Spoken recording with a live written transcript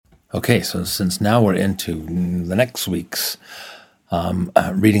Okay, so since now we're into the next week's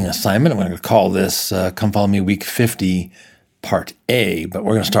reading assignment, I'm going to call this Come Follow Me Week 50, Part A, but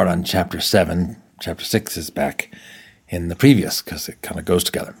we're going to start on Chapter 7. Chapter 6 is back in the previous because it kind of goes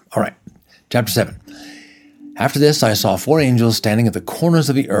together. All right, Chapter 7. After this, I saw 4 angels standing at the corners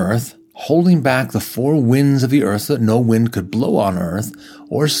of the earth, holding back the 4 winds of the earth so that no wind could blow on earth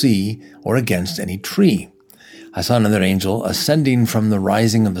or sea or against any tree. I saw another angel ascending from the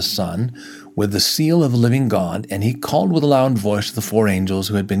rising of the sun with the seal of the living God, and he called with a loud voice to the 4 angels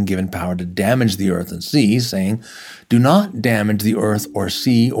who had been given power to damage the earth and sea, saying, "Do not damage the earth or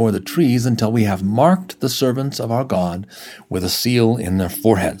sea or the trees until we have marked the servants of our God with a seal in their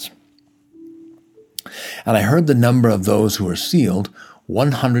foreheads." And I heard the number of those who were sealed,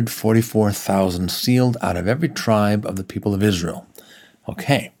 144,000 sealed out of every tribe of the people of Israel.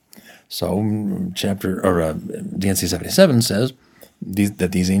 Okay. So, DNC 77 says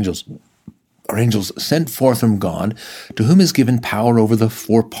that these angels are angels sent forth from God, to whom is given power over the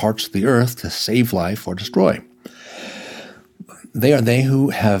 4 parts of the earth to save life or destroy. They are they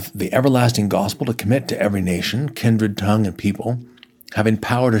who have the everlasting gospel to commit to every nation, kindred, tongue, and people, having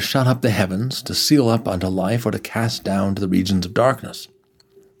power to shut up the heavens, to seal up unto life, or to cast down to the regions of darkness.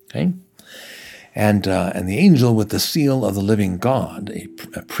 Okay? And the angel with the seal of the living God,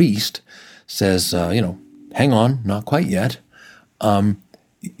 a priest, says, hang on, not quite yet. In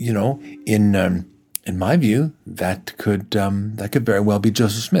my view, that could very well be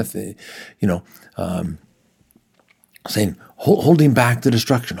Joseph Smith. Saying holding back the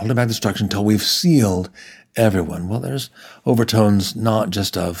destruction until we've sealed everyone. Well, there's overtones not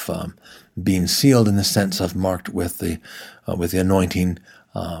just of being sealed in the sense of marked with the anointing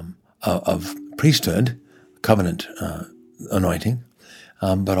of priesthood, covenant anointing,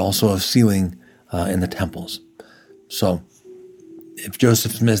 but also of sealing in the temples. So, if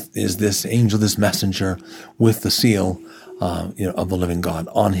Joseph Smith is this angel, this messenger with the seal, of the living God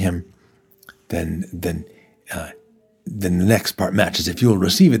on him, then the next part matches. If you will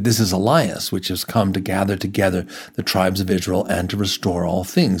receive it, this is Elias, which has come to gather together the tribes of Israel and to restore all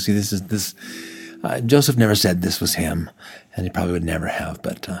things. See, this. Joseph never said this was him, and he probably would never have,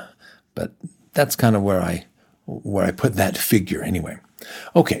 but that's kind of where I put that figure anyway.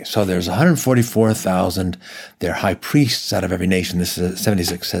 Okay, so there's 144,000. They're high priests out of every nation. This is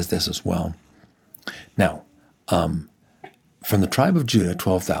 76 says this as well. Now, from the tribe of Judah,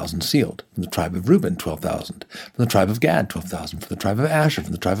 12,000 sealed. From the tribe of Reuben, 12,000. From the tribe of Gad, 12,000. From the tribe of Asher,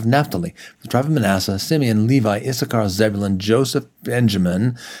 from the tribe of Naphtali, from the tribe of Manasseh, Simeon, Levi, Issachar, Zebulun, Joseph,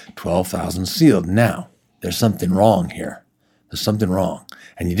 Benjamin, 12,000 sealed. Now, there's something wrong here. There's something wrong.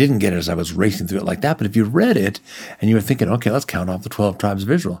 And you didn't get it as I was racing through it like that, but if you read it and you were thinking, okay, let's count off the 12 tribes of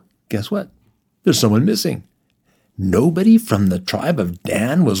Israel, guess what? There's someone missing. Nobody from the tribe of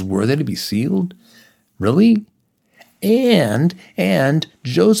Dan was worthy to be sealed? Really? And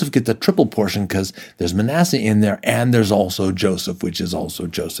Joseph gets a triple portion because there's Manasseh in there and there's also Joseph, which is also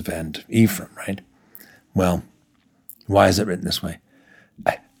Joseph and Ephraim, right? Well, why is it written this way?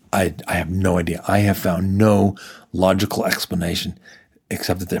 I have no idea. I have found no logical explanation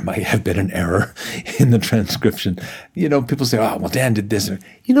except that there might have been an error in the transcription. People say, oh, well, Dan did this.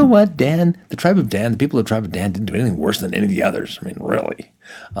 You know what? The tribe of Dan, the people of the tribe of Dan didn't do anything worse than any of the others. I mean, really.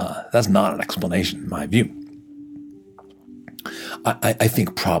 That's not an explanation in my view. I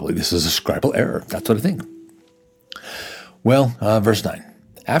think probably this is a scribal error. That's what I think. Well, verse 9.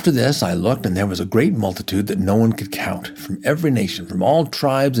 After this, I looked, and there was a great multitude that no one could count, from every nation, from all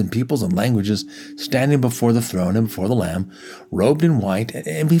tribes and peoples and languages, standing before the throne and before the Lamb, robed in white.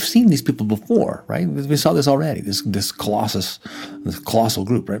 And we've seen these people before, right? We saw this already, this colossal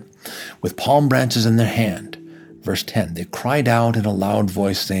group, right? With palm branches in their hand. Verse 10, they cried out in a loud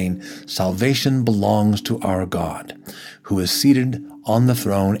voice, saying, "Salvation belongs to our God, who is seated on the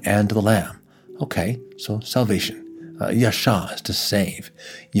throne and to the Lamb." Okay, so salvation. Yasha is to save.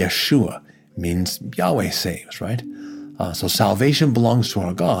 Yeshua means Yahweh saves, right? So salvation belongs to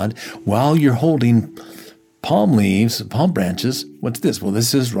our God. While you're holding palm leaves, palm branches, what's this? Well,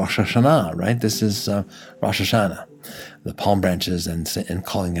 this is Rosh Hashanah, right? This is Rosh Hashanah. The palm branches and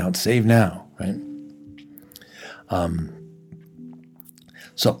calling out, "Save now," right?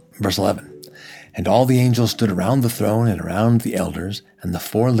 So, verse 11. And all the angels stood around the throne and around the elders and the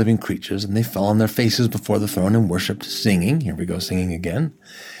 4 living creatures, and they fell on their faces before the throne and worshipped, singing. Here we go, singing again.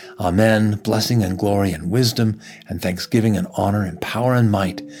 Amen. Blessing and glory and wisdom and thanksgiving and honor and power and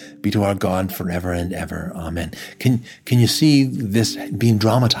might be to our God forever and ever. Amen. Can you see this being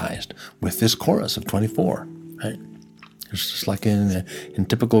dramatized with this chorus of 24? Right? It's just like in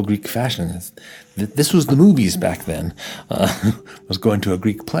typical Greek fashion. This was the movies back then. Was going to a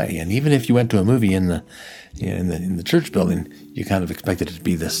Greek play, and even if you went to a movie in the church building, you kind of expected it to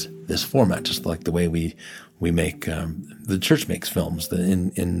be this format, just like the way we make the church makes films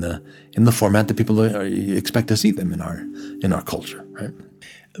in the format that people expect to see them in our culture, right?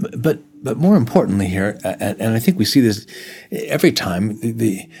 But more importantly here, and I think we see this every time,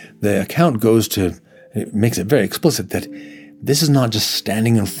 the account goes to, it makes it very explicit that this is not just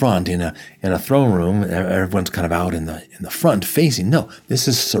standing in front in a throne room. Everyone's kind of out in the front facing. No, this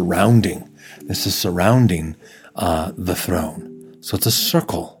is surrounding. This is surrounding the throne. So it's a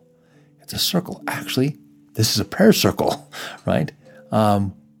circle. It's a circle. Actually, this is a prayer circle, right?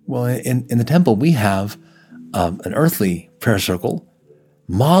 Well, in the temple we have an earthly prayer circle,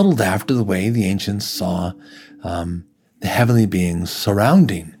 modeled after the way the ancients saw the heavenly beings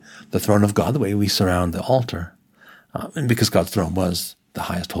surrounding the throne of God, the way we surround the altar. And because God's throne was the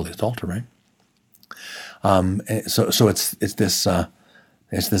highest, holiest altar, right? So it's this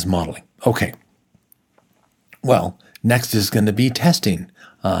modeling. Okay. Well, next is going to be testing,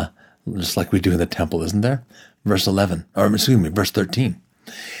 just like we do in the temple, isn't there? Verse 13.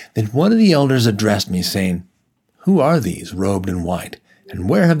 Then one of the elders addressed me, saying, "Who are these, robed in white, and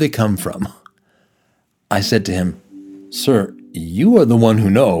where have they come from?" I said to him, "Sir, you are the one who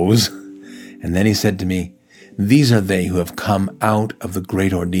knows." And then he said to me, "These are they who have come out of the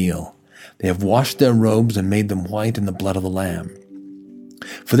great ordeal. They have washed their robes and made them white in the blood of the Lamb.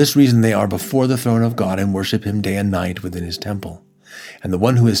 For this reason they are before the throne of God and worship him day and night within his temple. And the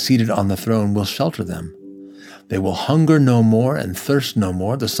one who is seated on the throne will shelter them. They will hunger no more and thirst no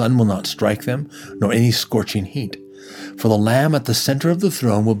more. The sun will not strike them, nor any scorching heat. For the Lamb at the center of the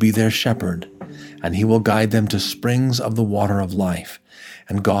throne will be their shepherd, and he will guide them to springs of the water of life.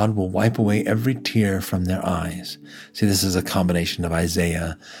 And God will wipe away every tear from their eyes." See, this is a combination of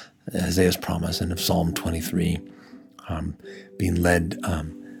Isaiah's promise and of Psalm 23, being led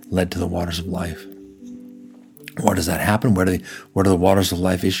to the waters of life. Where does that happen? Where do the waters of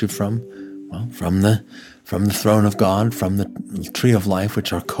life issue from? Well, from the throne of God, from the tree of life,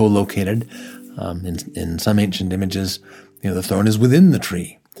 which are co-located. In some ancient images, the throne is within the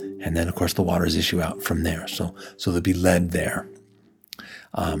tree, and then of course the waters issue out from there. So they'll be led there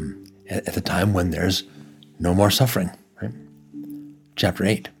at the time when there's no more suffering. Right? Chapter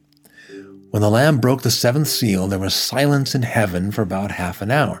 8. When the Lamb broke the seventh seal, there was silence in heaven for about half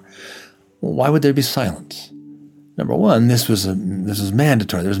an hour. Well, why would there be silence? Number one, this was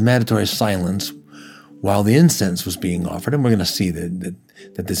mandatory. There was mandatory silence while the incense was being offered, and we're going to see that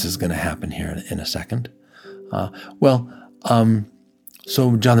this is going to happen here in a second. So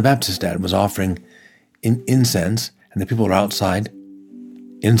John the Baptist's dad was offering incense, and the people were outside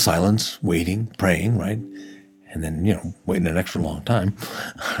in silence, waiting, praying, right? And then, waiting an extra long time.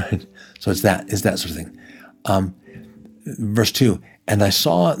 Right? So it's that sort of thing. Verse 2, "And I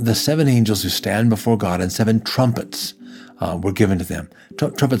saw the seven angels who stand before God, and seven trumpets were given to them."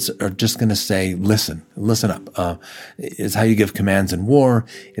 Trumpets are just going to say, listen up. It's how you give commands in war.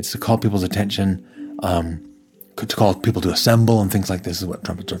 It's to call people's attention, to call people to assemble and things like this is what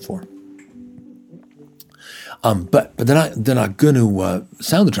trumpets are for. But they're not going to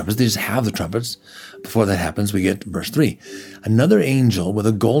sound the trumpets. They just have the trumpets. Before that happens, we get verse 3. "Another angel with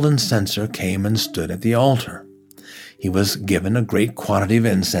a golden censer came and stood at the altar. He was given a great quantity of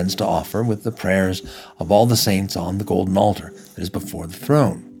incense to offer with the prayers of all the saints on the golden altar that is before the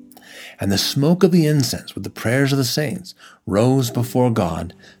throne. And the smoke of the incense with the prayers of the saints rose before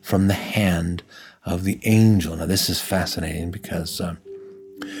God from the hand of the angel." Now this is fascinating because,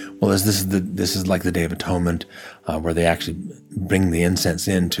 this is like the Day of Atonement, where they actually bring the incense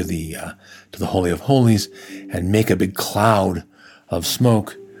into the Holy of Holies and make a big cloud of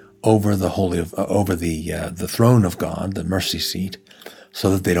smoke over the the throne of God, the mercy seat, so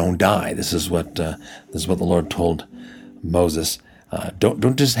that they don't die. This is what the Lord told Moses.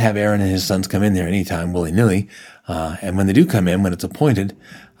 Don't just have Aaron and his sons come in there anytime willy-nilly. And when they do come in, when it's appointed,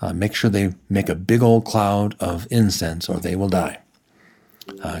 make sure they make a big old cloud of incense, or they will die.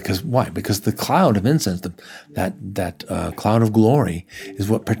 Why? Because the cloud of incense, that cloud of glory, is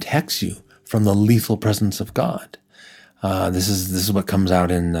what protects you from the lethal presence of God. This is what comes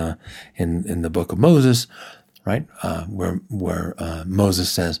out in the book of Moses, right? Where Moses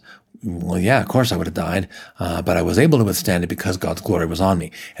says, "Well, yeah, of course I would have died, but I was able to withstand it because God's glory was on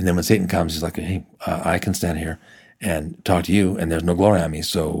me." And then when Satan comes, he's like, "Hey, I can stand here and talk to you, and there's no glory on me."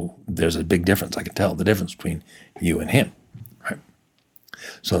 So there's a big difference. I can tell the difference between you and him, right?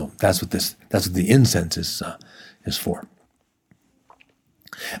 So that's what the incense is for.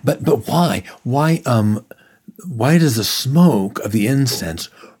 But why? why does the smoke of the incense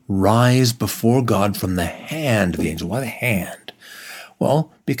rise before God from the hand of the angel? Why the hand?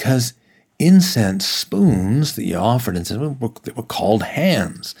 Well, because incense spoons that you offered incense they were called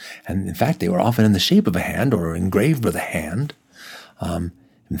hands. And in fact, they were often in the shape of a hand or engraved with a hand.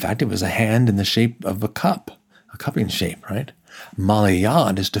 In fact, it was a hand in the shape of a cup, a cupping shape, right?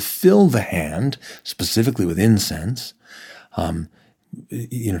 Malayad is to fill the hand, specifically with incense, to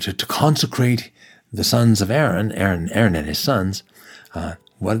consecrate the sons of Aaron and his sons.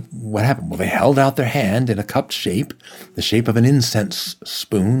 What happened? Well, they held out their hand in a cupped shape, the shape of an incense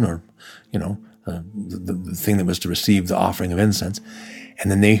spoon, or the thing that was to receive the offering of incense,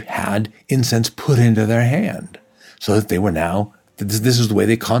 and then they had incense put into their hand, so that they were now. This is the way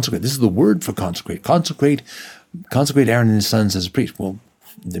they consecrate. This is the word for consecrate. Consecrate Aaron and his sons as a priest. Well,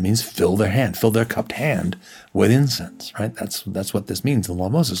 that means fill their cupped hand with incense, right? That's what this means in the law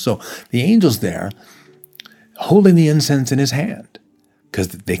of Moses. So the angel's there holding the incense in his hand, because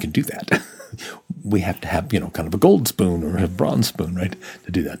they can do that. We have to have, kind of a gold spoon or a bronze spoon, right,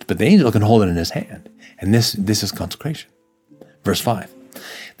 to do that. But the angel can hold it in his hand. And this is consecration. Verse 5.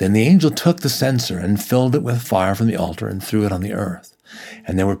 Then the angel took the censer and filled it with fire from the altar and threw it on the earth.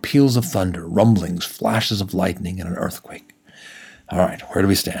 And there were peals of thunder, rumblings, flashes of lightning, and an earthquake. All right, where do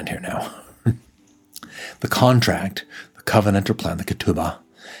we stand here now? The contract, the covenant or plan, the ketubah,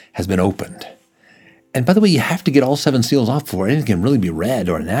 has been opened. And by the way, you have to get all 7 seals off before anything can really be read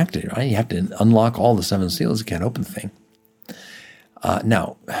or enacted, right? You have to unlock all the 7 seals. You can't open the thing.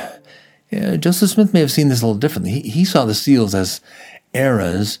 Now, Joseph Smith may have seen this a little differently. He saw the seals as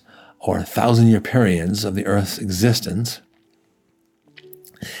eras or 1,000-year periods of the earth's existence.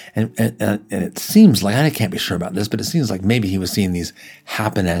 And it seems like, I can't be sure about this, but it seems like maybe he was seeing these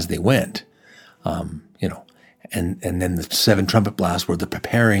happen as they went, and then the 7 trumpet blasts were the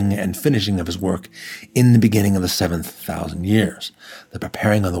preparing and finishing of his work in the beginning of the 7th 1,000 years, the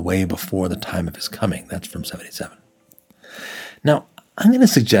preparing on the way before the time of his coming. That's from 77. Now, I'm going to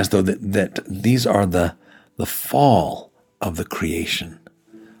suggest, though, that these are the fall of the creation,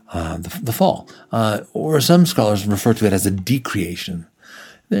 the fall, or some scholars refer to it as a decreation.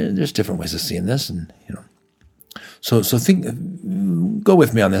 There's different ways of seeing this, and So go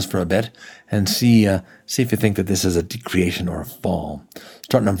with me on this for a bit and see if you think that this is a decreation or a fall.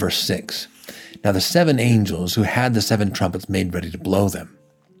 Starting on verse 6. Now the 7 angels who had the 7 trumpets made ready to blow them.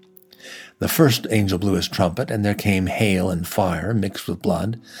 The first angel blew his trumpet, and there came hail and fire mixed with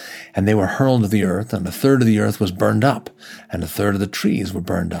blood, and they were hurled to the earth, and 1/3 of the earth was burned up, and 1/3 of the trees were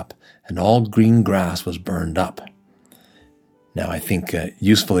burned up, and all green grass was burned up. Now, I think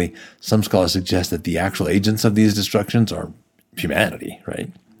usefully, some scholars suggest that the actual agents of these destructions are humanity,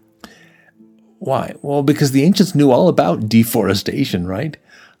 right? Why? Well, because the ancients knew all about deforestation, right?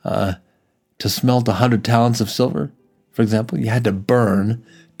 To smelt 100 talents of silver, for example, you had to burn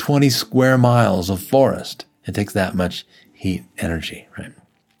 20 square miles of forest. It takes that much heat energy, right?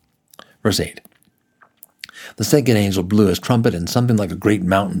 Verse 8. The second angel blew his trumpet, and something like a great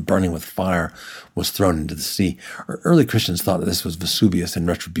mountain burning with fire was thrown into the sea. Early Christians thought that this was Vesuvius in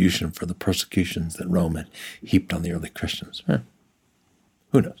retribution for the persecutions that Rome had heaped on the early Christians.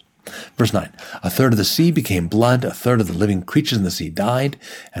 Who knows? Verse 9. 1/3 of the sea became blood, 1/3 of the living creatures in the sea died,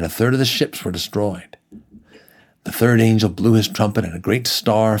 and 1/3 of the ships were destroyed. The third angel blew his trumpet, and a great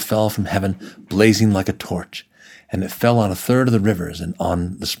star fell from heaven, blazing like a torch, and it fell on 1/3 of the rivers and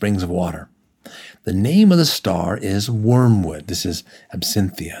on the springs of water. The name of the star is wormwood. This is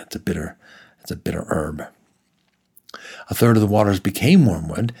absinthia. It's a bitter herb. 1/3 of the waters became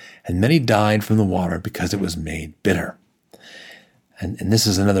wormwood, and many died from the water because it was made bitter. And this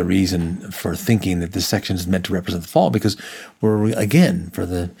is another reason for thinking that this section is meant to represent the fall, because we're, again, for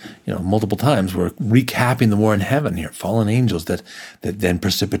the multiple times, we're recapping the war in heaven here, fallen angels that then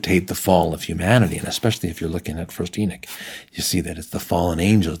precipitate the fall of humanity. And especially if you're looking at First Enoch, you see that it's the fallen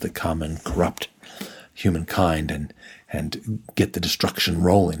angels that come and corrupt humankind and get the destruction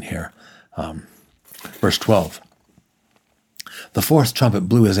rolling here. Verse 12. The fourth trumpet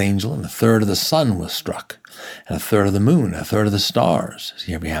blew his angel, and 1/3 of the sun was struck, and 1/3 of the moon, 1/3 of the stars. So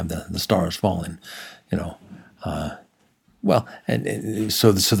here we have the stars falling, so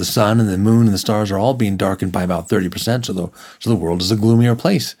the sun and the moon and the stars are all being darkened by about 30%. So the world is a gloomier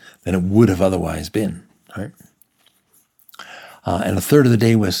place than it would have otherwise been. Right? And 1/3 of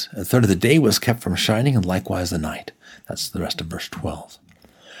the day was kept from shining, and likewise the night. That's the rest of verse 12.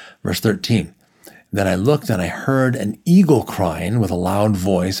 Verse 13. Then I looked, and I heard an eagle crying with a loud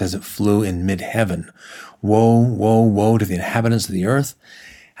voice as it flew in mid-heaven. Woe, woe, woe to the inhabitants of the earth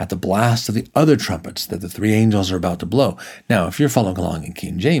at the blast of the other trumpets that the 3 angels are about to blow. Now, if you're following along in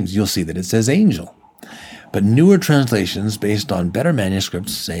King James, you'll see that it says angel. But newer translations based on better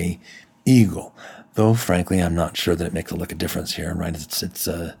manuscripts say eagle. Though, frankly, I'm not sure that it makes a lick of difference here, right?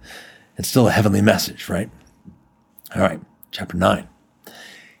 It's still a heavenly message, right? All right, chapter 9.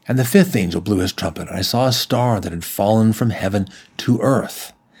 And the fifth angel blew his trumpet, and I saw a star that had fallen from heaven to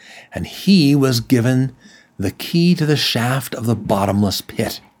earth. And he was given the key to the shaft of the bottomless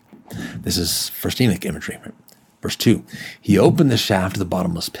pit. This is First Enoch imagery. Right? Verse 2, he opened the shaft of the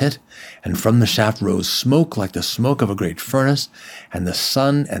bottomless pit, and from the shaft rose smoke like the smoke of a great furnace, and the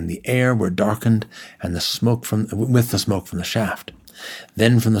sun and the air were darkened, and with the smoke from the shaft.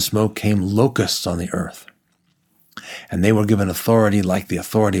 Then from the smoke came locusts on the earth, and they were given authority like the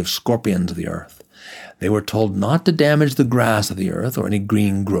authority of scorpions of the earth. They were told not to damage the grass of the earth or any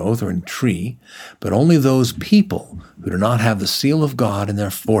green growth or any tree, but only those people who do not have the seal of God in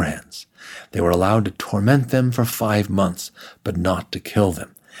their foreheads. They were allowed to torment them for 5 months, but not to kill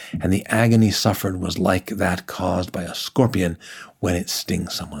them. And the agony suffered was like that caused by a scorpion when it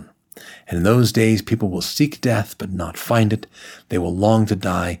stings someone. And in those days people will seek death, but not find it. They will long to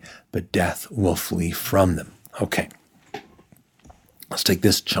die, but death will flee from them. Okay. Let's take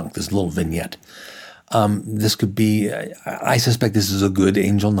this chunk, this little vignette. This could be, I suspect this is a good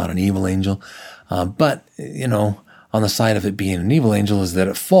angel, not an evil angel. But, on the side of it being an evil angel is that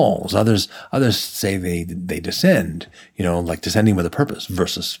it falls. Others say they descend, like descending with a purpose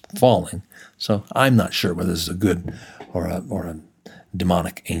versus falling. So I'm not sure whether this is a good or a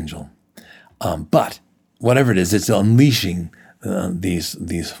demonic angel. But whatever it is, it's unleashing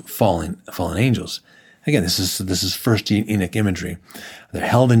these fallen angels. Again, this is First Enoch imagery. They're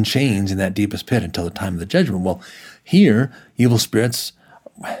held in chains in that deepest pit until the time of the judgment. Well, here, evil spirits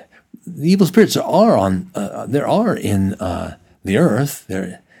are in the earth.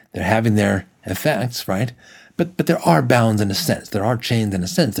 They're having their effects, right? But there are bounds in a sense. There are chains in a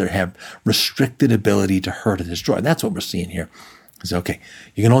sense. They have restricted ability to hurt and destroy. That's what we're seeing here. It's okay.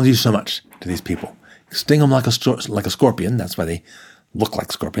 You can only do so much to these people. Sting them like a scorpion. That's why they look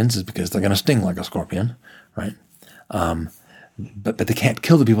like scorpions, is because they're going to sting like a scorpion, right? But they can't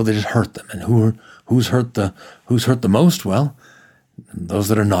kill the people; they just hurt them. And who's hurt the most? Well, those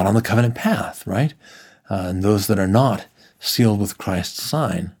that are not on the covenant path, right? And those that are not sealed with Christ's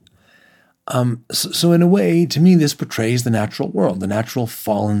sign. So in a way, to me, this portrays the natural world, the natural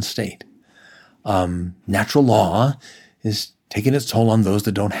fallen state. Natural law is taking its toll on those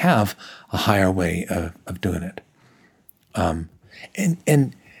that don't have a higher way of doing it. And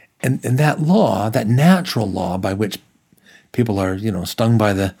that law, that natural law by which people are, stung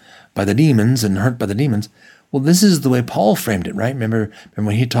by the demons and hurt by the demons, well, this is the way Paul framed it, right? Remember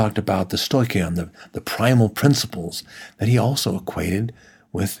when he talked about the stoichion, the primal principles that he also equated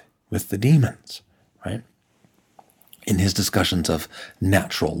with the demons, right? In his discussions of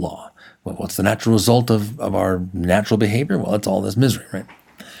natural law. Well, what's the natural result of our natural behavior? Well, it's all this misery, right?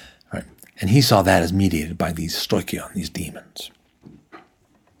 Right. And he saw that as mediated by these stoichion, these demons.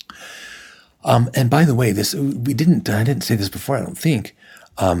 And by the way, I didn't say this before, I don't think.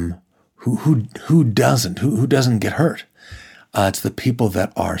 Who doesn't get hurt? It's the people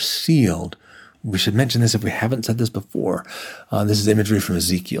that are sealed. We should mention this if we haven't said this before. This is imagery from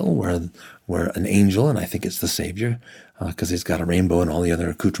Ezekiel, where an angel, and I think it's the Savior, because he's got a rainbow and all the other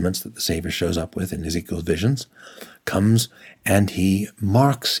accoutrements that the Savior shows up with in Ezekiel's visions, comes and he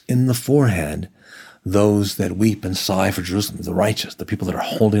marks in the forehead those that weep and sigh for Jerusalem, the righteous, the people that are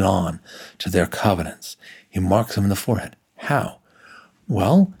holding on to their covenants. He marks them in the forehead. How?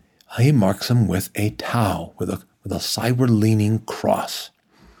 Well, he marks them with a tau, with a sideward-leaning cross.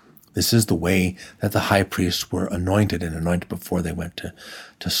 This is the way that the high priests were anointed before they went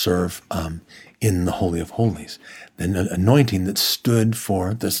to serve in the Holy of Holies. Then an anointing that stood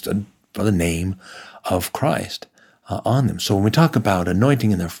for the name of Christ on them. So when we talk about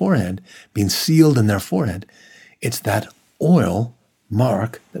anointing in their forehead, being sealed in their forehead, it's that oil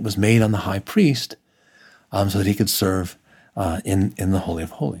mark that was made on the high priest so that he could serve in the Holy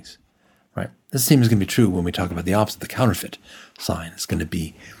of Holies. Right? This same is going to be true when we talk about the opposite, the counterfeit sign. It's going to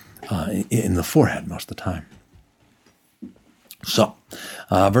be in the forehead most of the time. So,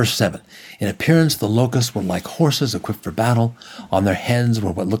 verse 7. In appearance, the locusts were like horses equipped for battle. On their heads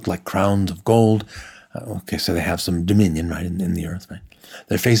were what looked like crowns of gold. So they have some dominion, right, in the earth, right?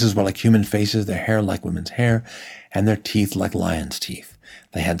 Their faces were like human faces, their hair like women's hair, and their teeth like lions' teeth.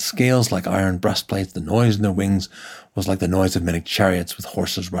 They had scales like iron breastplates. The noise in their wings was like the noise of many chariots with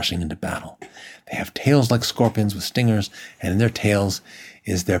horses rushing into battle. They have tails like scorpions with stingers, and in their tails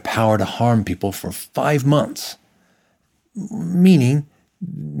is their power to harm people for 5 months. Meaning,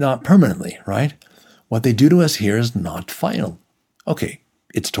 not permanently, right? What they do to us here is not final. Okay,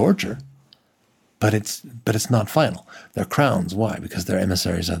 it's torture. but it's not final. They're crowns. Why? Because they're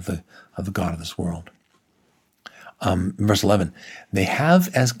emissaries of the God of this world. Verse 11, they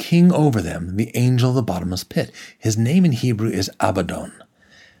have as king over them the angel of the bottomless pit. His name in Hebrew is Abaddon,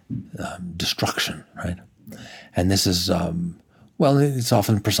 destruction, right? And this is, it's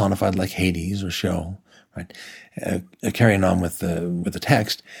often personified like Hades or Sheol, right? Carrying on with the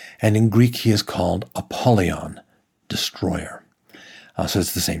text, and in Greek he is called Apollyon, destroyer. So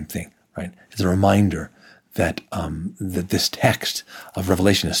it's the same thing, right? It's a reminder that that this text of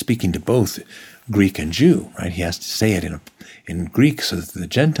Revelation is speaking to both Greek and Jew, right? He has to say it in Greek so that the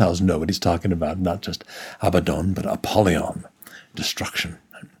Gentiles know what he's talking about, not just Abaddon, but Apollyon, destruction.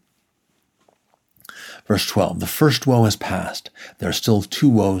 Verse 12, the first woe is past. There are still 2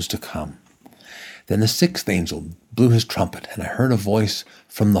 woes to come. Then the 6th angel blew his trumpet, and I heard a voice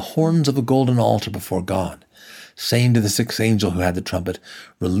from the horns of the golden altar before God, saying to the 6th angel who had the trumpet,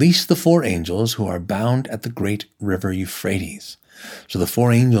 release the 4 angels who are bound at the great river Euphrates. So the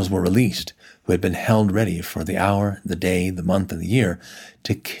 4 angels were released, who had been held ready for the hour, the day, the month, and the year,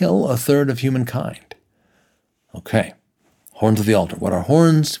 to kill 1/3 of humankind. Okay, horns of the altar. What are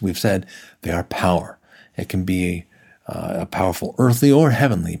horns? We've said they are power. It can be a powerful earthly or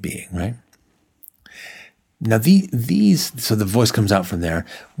heavenly being, right? Now so the voice comes out from there.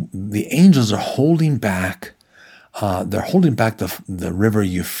 The angels are holding back. They're holding back the river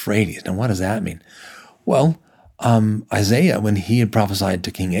Euphrates. Now, what does that mean? Well, Isaiah, when he had prophesied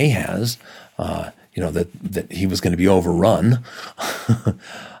to King Ahaz, that he was going to be overrun,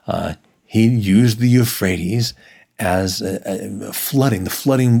 he used the Euphrates as the flooding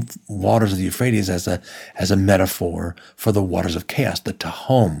waters of the Euphrates as a metaphor for the waters of chaos, the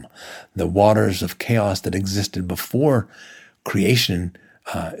Tehom, the waters of chaos that existed before creation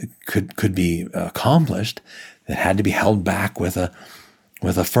could be accomplished, that had to be held back with a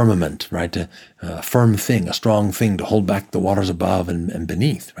firmament, right? A firm thing, a strong thing to hold back the waters above and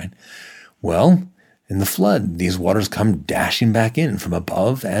beneath, right? Well, in the flood, these waters come dashing back in from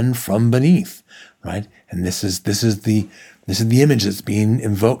above and from beneath, right? And this is the image that's being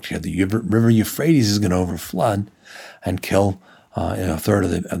invoked here. The river Euphrates is going to overflood and kill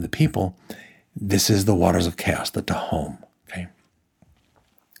 1/3 of the people. This is the waters of chaos, the Tehom. Okay,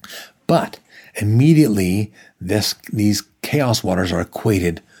 but immediately these chaos waters are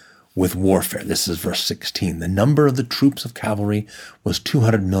equated with warfare. This is verse 16. The number of the troops of cavalry was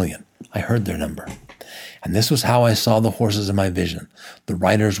 200 million. I heard their number. And this was how I saw the horses in my vision. The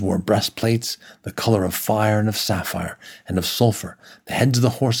riders wore breastplates, the color of fire and of sapphire and of sulfur. The heads of the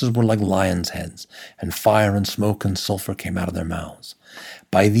horses were like lions' heads, and fire and smoke and sulfur came out of their mouths.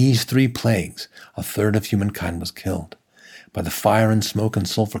 By these 3 plagues, 1/3 of humankind was killed. By the fire and smoke and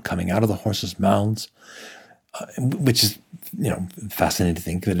sulfur coming out of the horses' mouths, which is, fascinating to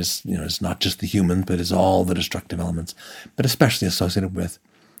think that it's not just the humans, but it's all the destructive elements, but especially associated with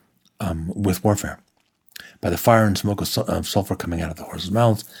warfare. By the fire and smoke of sulfur coming out of the horses'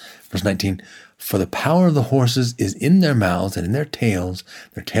 mouths. Verse 19, for the power of the horses is in their mouths and in their tails.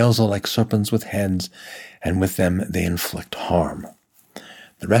 Their tails are like serpents with heads, and with them they inflict harm.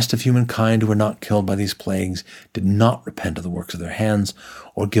 The rest of humankind who were not killed by these plagues did not repent of the works of their hands,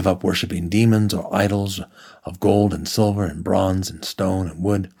 or give up worshipping demons or idols of gold and silver and bronze and stone and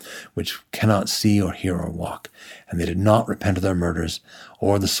wood, which cannot see or hear or walk. And they did not repent of their murders,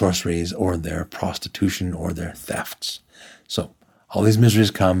 or the sorceries, or their prostitution, or their thefts. So all these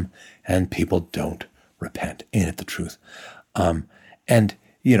miseries come, and people don't repent. Ain't it the truth? I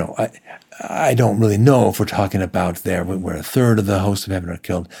don't really know if we're talking about there where 1/3 of the hosts of heaven are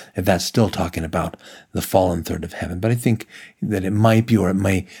killed, if that's still talking about the fallen 1/3 of heaven. But I think that it might be, or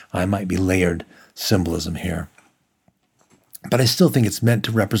I might be layered symbolism here. But I still think it's meant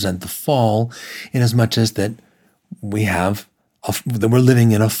to represent the fall, in as much as that that we're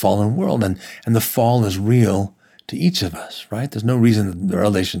living in a fallen world, and the fall is real to each of us, right? There's no reason that the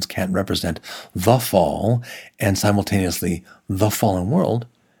Revelations can't represent the fall and simultaneously the fallen world,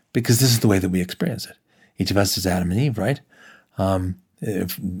 because this is the way that we experience it. Each of us is Adam and Eve, right?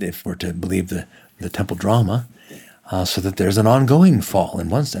 If we're to believe the temple drama, so that there's an ongoing fall in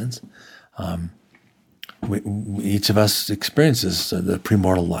one sense. Each of us experiences the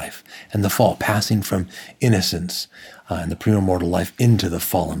premortal life and the fall, passing from innocence and the premortal life into the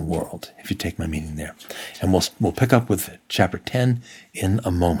fallen world, if you take my meaning there. And we'll pick up with chapter 10 in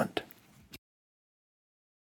a moment.